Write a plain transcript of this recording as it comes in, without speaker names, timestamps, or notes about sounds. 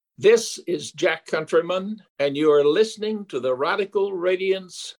This is Jack Countryman, and you are listening to the Radical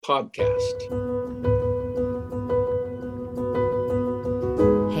Radiance Podcast.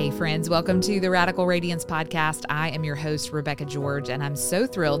 Hey friends, welcome to the Radical Radiance Podcast. I am your host, Rebecca George, and I'm so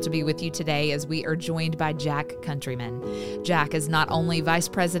thrilled to be with you today as we are joined by Jack Countryman. Jack is not only Vice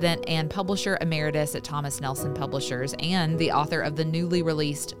President and Publisher Emeritus at Thomas Nelson Publishers and the author of the newly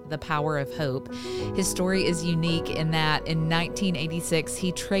released The Power of Hope. His story is unique in that in 1986,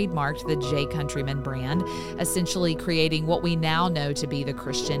 he trademarked the J. Countryman brand, essentially creating what we now know to be the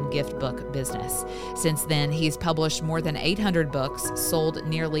Christian gift book business. Since then, he's published more than 800 books, sold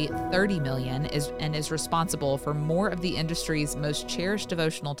nearly 30 million, and is responsible for more of the industry's most cherished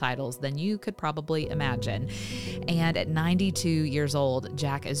devotional titles than you could probably imagine. And at 92 years old,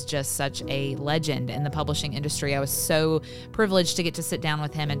 Jack is just such a legend in the publishing industry. I was so privileged to get to sit down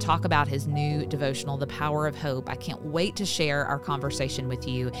with him and talk about his new devotional, The Power of Hope. I can't wait to share our conversation with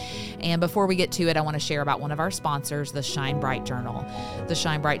you. And before we get to it, I want to share about one of our sponsors, the Shine Bright Journal. The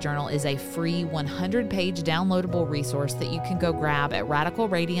Shine Bright Journal is a free 100-page downloadable resource that you can go grab at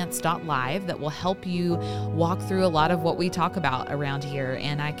radicalradiance.live that will help you walk through a lot of what we talk about around here.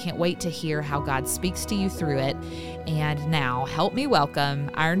 And I can't wait to hear how God speaks to you through it. And now, help me welcome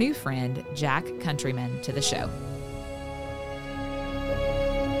our new friend, Jack Countryman, to the show.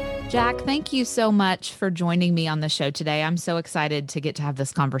 Jack, thank you so much for joining me on the show today. I'm so excited to get to have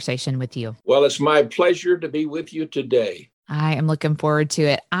this conversation with you. Well, it's my pleasure to be with you today. I am looking forward to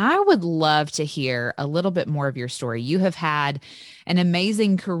it. I would love to hear a little bit more of your story. You have had an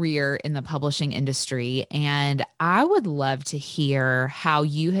amazing career in the publishing industry, and I would love to hear how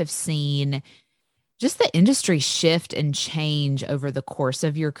you have seen just the industry shift and change over the course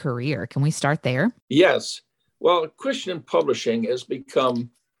of your career. Can we start there? Yes. Well, Christian publishing has become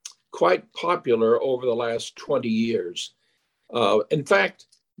quite popular over the last 20 years. In fact,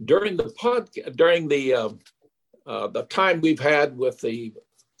 during the time we've had with the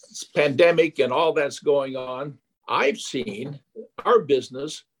pandemic and all that's going on, I've seen our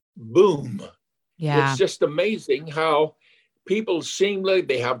business boom. Yeah. It's just amazing how people seem like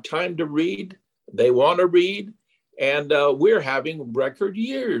they have time to read, they want to read, and we're having record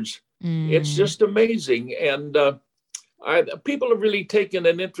years. It's just amazing. And people have really taken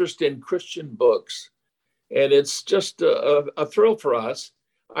an interest in Christian books, and it's just a thrill for us.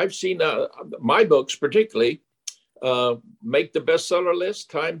 I've seen my books particularly make the bestseller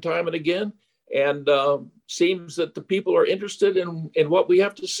list time and again, and seems that the people are interested in what we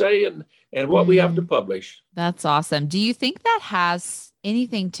have to say and what we have to publish. That's awesome. Do you think that has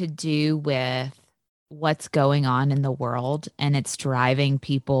anything to do with what's going on in the world and it's driving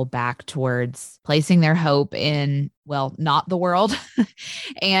people back towards placing their hope in, well, not the world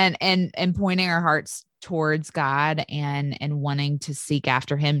and pointing our hearts towards God and wanting to seek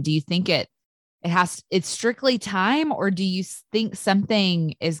after him? Do you think it's strictly time, or do you think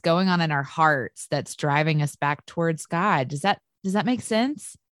something is going on in our hearts that's driving us back towards God? Does that make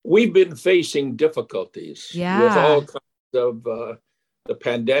sense? We've been facing difficulties with all kinds of the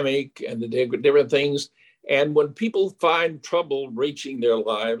pandemic and the different things. And when people find trouble reaching their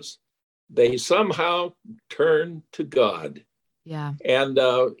lives, they somehow turn to God. Yeah. And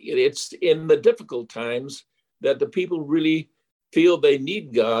it's in the difficult times that the people really feel they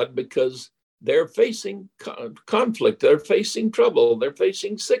need God, because they're facing conflict, they're facing trouble, they're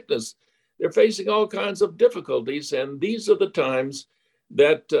facing sickness, they're facing all kinds of difficulties. And these are the times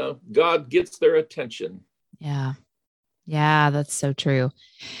that God gets their attention. Yeah. Yeah, that's so true.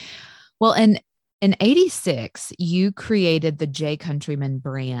 Well, in 86, you created the J. Countryman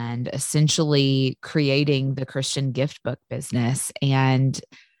brand, essentially creating the Christian gift book business. And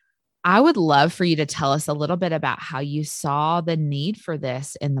I would love for you to tell us a little bit about how you saw the need for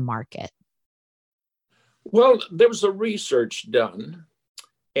this in the market. Well, there was a research done,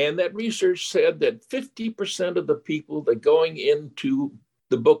 and that research said that 50% of the people that going into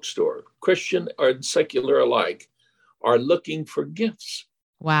the bookstore, Christian or secular alike, are looking for gifts.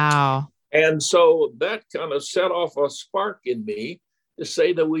 Wow. And so that kind of set off a spark in me to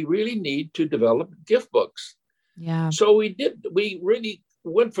say that we really need to develop gift books. Yeah. So we really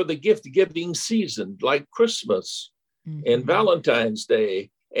went for the gift giving season, like Christmas and Valentine's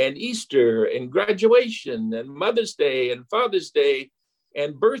Day and Easter and graduation and Mother's Day and Father's Day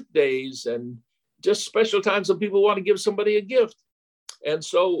and birthdays and just special times when people want to give somebody a gift. And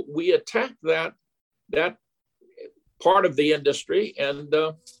so we attacked that part of the industry, and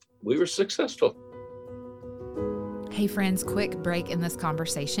we were successful. Hey friends, quick break in this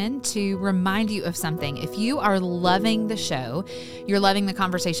conversation to remind you of something. If you are loving the show, you're loving the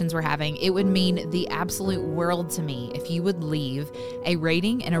conversations we're having, it would mean the absolute world to me if you would leave a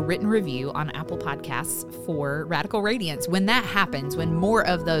rating and a written review on Apple Podcasts for Radical Radiance. When that happens, when more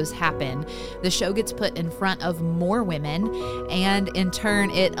of those happen, the show gets put in front of more women, and in turn,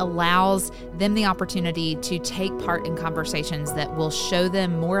 it allows them the opportunity to take part in conversations that will show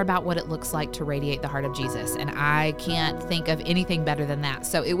them more about what it looks like to radiate the heart of Jesus. And I can't think of anything better than that.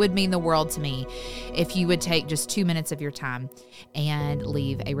 So it would mean the world to me if you would take just 2 minutes of your time and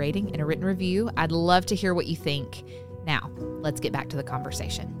leave a rating and a written review. I'd love to hear what you think. Now, let's get back to the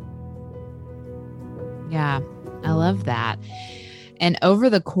conversation. Yeah, I love that. And over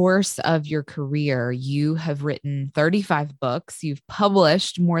the course of your career, you have written 35 books. You've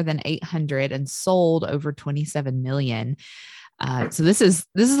published more than 800 and sold over 27 million. So this is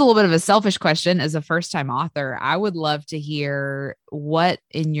a little bit of a selfish question. As a first-time author, I would love to hear what,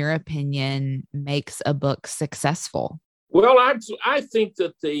 in your opinion, makes a book successful. Well, I think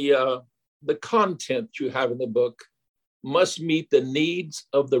that the content you have in the book must meet the needs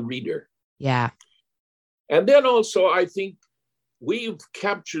of the reader. Yeah. And then also, I think we've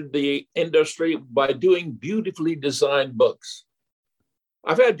captured the industry by doing beautifully designed books.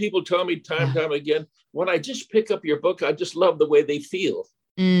 I've had people tell me time again, when I just pick up your book, I just love the way they feel.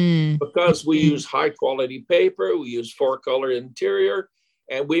 Because we use high quality paper, we use 4-color interior,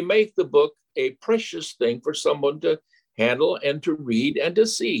 and we make the book a precious thing for someone to handle and to read and to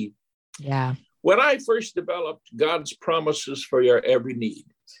see. Yeah. When I first developed God's promises for your every need,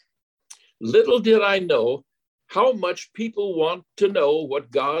 little did I know how much people want to know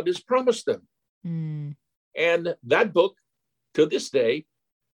what God has promised them. And that book, to this day,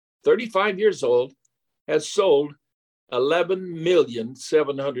 35 years old, has sold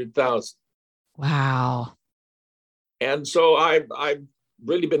 11,700,000. Wow. And so I've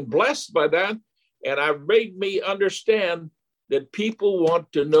really been blessed by that. And I've made me understand that people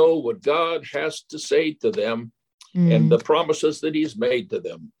want to know what God has to say to them and the promises that he's made to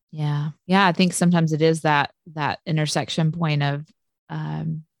them. Yeah. Yeah. I think sometimes it is that intersection point of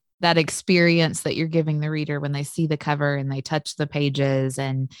that experience that you're giving the reader when they see the cover and they touch the pages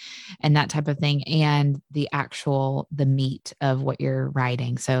and that type of thing, and the meat of what you're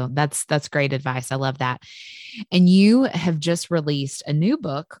writing. So that's great advice. I love that. And you have just released a new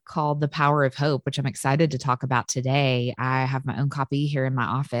book called The Power of Hope, which I'm excited to talk about today. I have my own copy here in my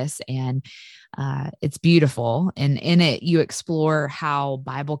office, and it's beautiful. And in it, you explore how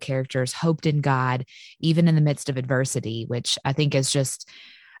Bible characters hoped in God, even in the midst of adversity, which I think is just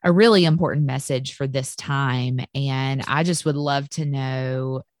a really important message for this time. And I just would love to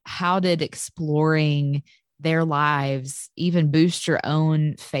know, how did exploring their lives even boost your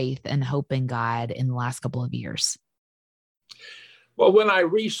own faith and hope in God in the last couple of years? Well, when I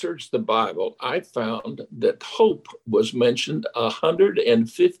researched the Bible, I found that hope was mentioned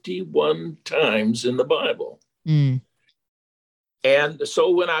 151 times in the Bible. And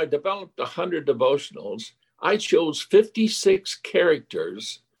so when I developed 100 devotionals, I chose 56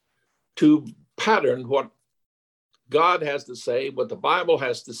 characters to pattern what God has to say, what the Bible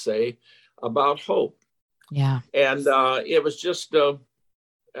has to say about hope. Yeah. And it was just a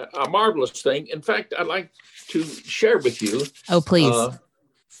marvelous thing. In fact, I'd like to share with you. Oh, please.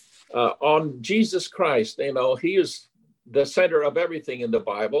 On Jesus Christ. You know, he is the center of everything in the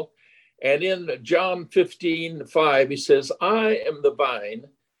Bible. And in John 15:5, he says, I am the vine,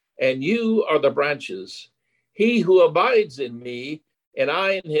 and you are the branches. He who abides in me, and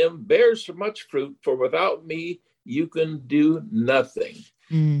I in him, bears much fruit, for without me, you can do nothing.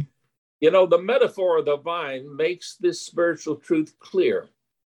 You know, the metaphor of the vine makes this spiritual truth clear.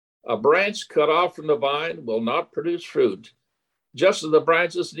 A branch cut off from the vine will not produce fruit, just as the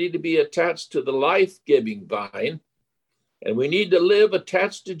branches need to be attached to the life-giving vine, and we need to live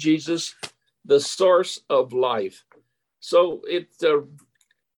attached to Jesus, the source of life. So it's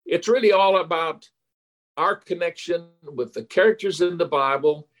really all about our connection with the characters in the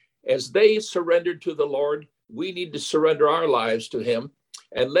Bible. As they surrendered to the Lord, we need to surrender our lives to him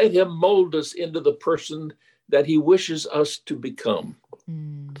and let him mold us into the person that he wishes us to become.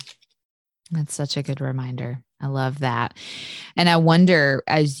 That's such a good reminder. I love that. And I wonder,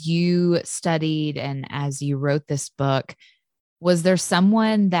 as you studied and as you wrote this book, was there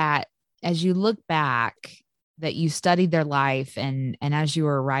someone that, as you look back, that you studied their life and as you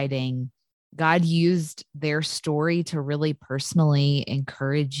were writing, God used their story to really personally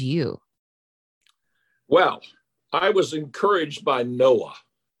encourage you? Well, I was encouraged by Noah.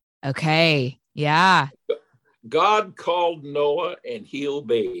 Okay. Yeah. God called Noah and he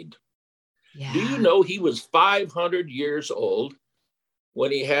obeyed. Yeah. Do you know he was 500 years old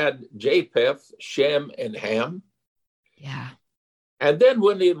when he had Japheth, Shem, and Ham? Yeah. And then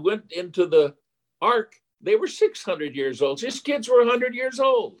when they went into the ark, they were 600 years old. His kids were 100 years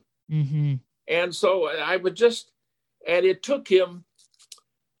old. Mm-hmm. And so and it took him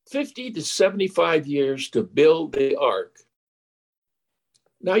 50 to 75 years to build the ark.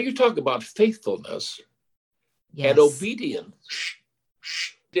 Now you talk about faithfulness and obedience.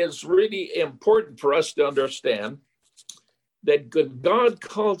 It's really important for us to understand that when God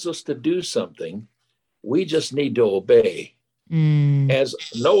calls us to do something, we just need to obey. As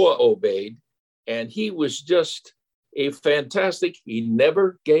Noah obeyed, and he was just he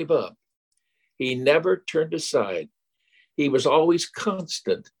never gave up. He never turned aside. He was always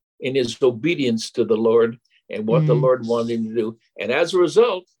constant in his obedience to the Lord and what the Lord wanted him to do. And as a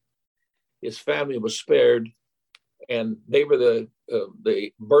result, his family was spared, and they were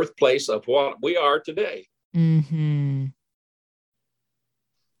the birthplace of what we are today. Mm-hmm.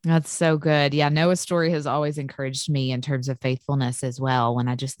 That's so good. Yeah. Noah's story has always encouraged me in terms of faithfulness as well. When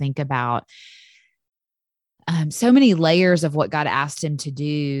I just think about so many layers of what God asked him to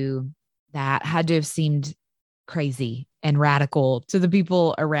do that had to have seemed crazy and radical to the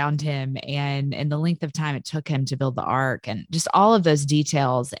people around him, and the length of time it took him to build the ark, and just all of those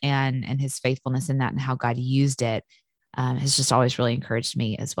details and his faithfulness in that and how God used it has just always really encouraged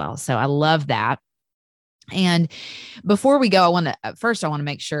me as well. So I love that. And before we go, I want to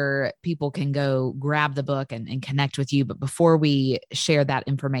make sure people can go grab the book and connect with you. But before we share that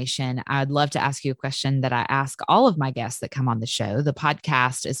information, I'd love to ask you a question that I ask all of my guests that come on the show. The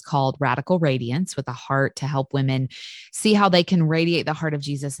podcast is called Radical Radiance, with a heart to help women see how they can radiate the heart of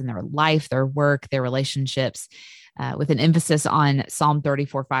Jesus in their life, their work, their relationships, with an emphasis on Psalm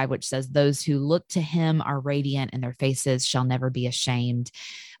 34:5, which says, "Those who look to him are radiant and their faces shall never be ashamed."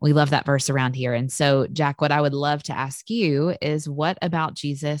 We love that verse around here. And so, Jack, what I would love to ask you is, what about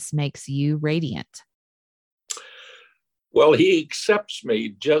Jesus makes you radiant? Well, he accepts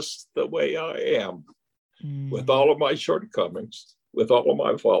me just the way I am, with all of my shortcomings, with all of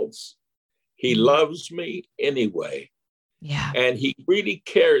my faults. He loves me anyway. Yeah. And he really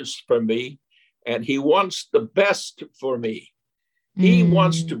cares for me. And he wants the best for me. He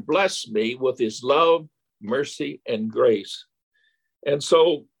wants to bless me with his love, mercy, and grace. And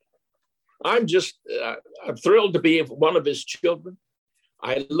so I'm thrilled to be one of his children.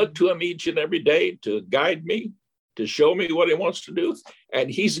 I look to him each and every day to guide me, to show me what he wants to do. And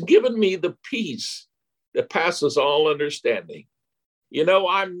he's given me the peace that passes all understanding. You know,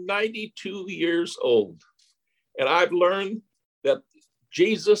 I'm 92 years old, and I've learned that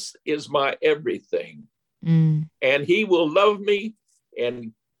Jesus is my everything, and he will love me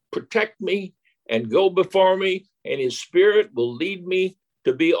and protect me and go before me, and his spirit will lead me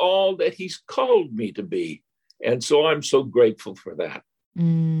to be all that he's called me to be. And so I'm so grateful for that.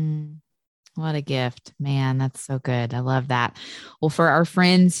 What a gift, man. That's so good. I love that. Well, for our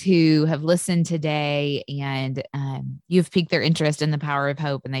friends who have listened today and you've piqued their interest in the power of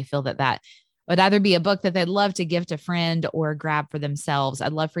hope, and they feel that would either be a book that they'd love to gift a friend or grab for themselves,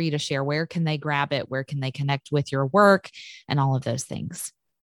 I'd love for you to share, where can they grab it? Where can they connect with your work and all of those things?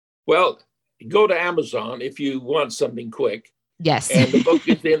 Well, go to Amazon if you want something quick. Yes. And the book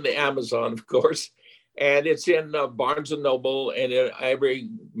is in the Amazon, of course, and it's in Barnes & Noble and in every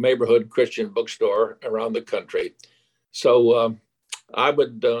neighborhood Christian bookstore around the country. So I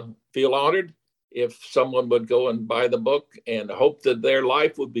would feel honored if someone would go and buy the book, and hope that their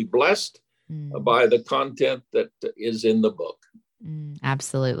life would be blessed by the content that is in the book.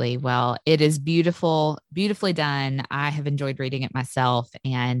 Absolutely. Well, it is beautiful, beautifully done. I have enjoyed reading it myself.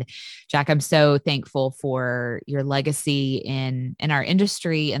 And Jack, I'm so thankful for your legacy in our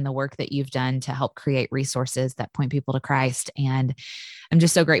industry and the work that you've done to help create resources that point people to Christ. And I'm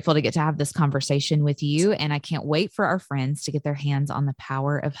just so grateful to get to have this conversation with you. And I can't wait for our friends to get their hands on the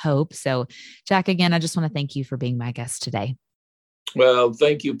power of hope. So Jack, again, I just want to thank you for being my guest today. Well,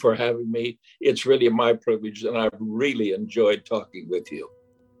 thank you for having me. It's really my privilege, and I've really enjoyed talking with you.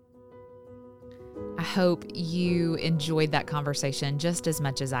 I hope you enjoyed that conversation just as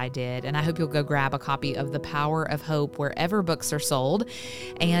much as I did. And I hope you'll go grab a copy of The Power of Hope wherever books are sold.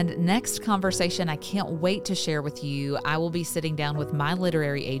 And next conversation, I can't wait to share with you. I will be sitting down with my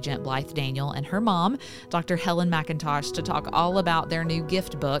literary agent, Blythe Daniel, and her mom, Dr. Helen McIntosh, to talk all about their new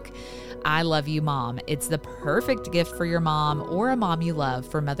gift book, I Love You, Mom. It's the perfect gift for your mom or a mom you love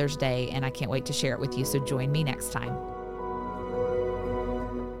for Mother's Day. And I can't wait to share it with you. So join me next time.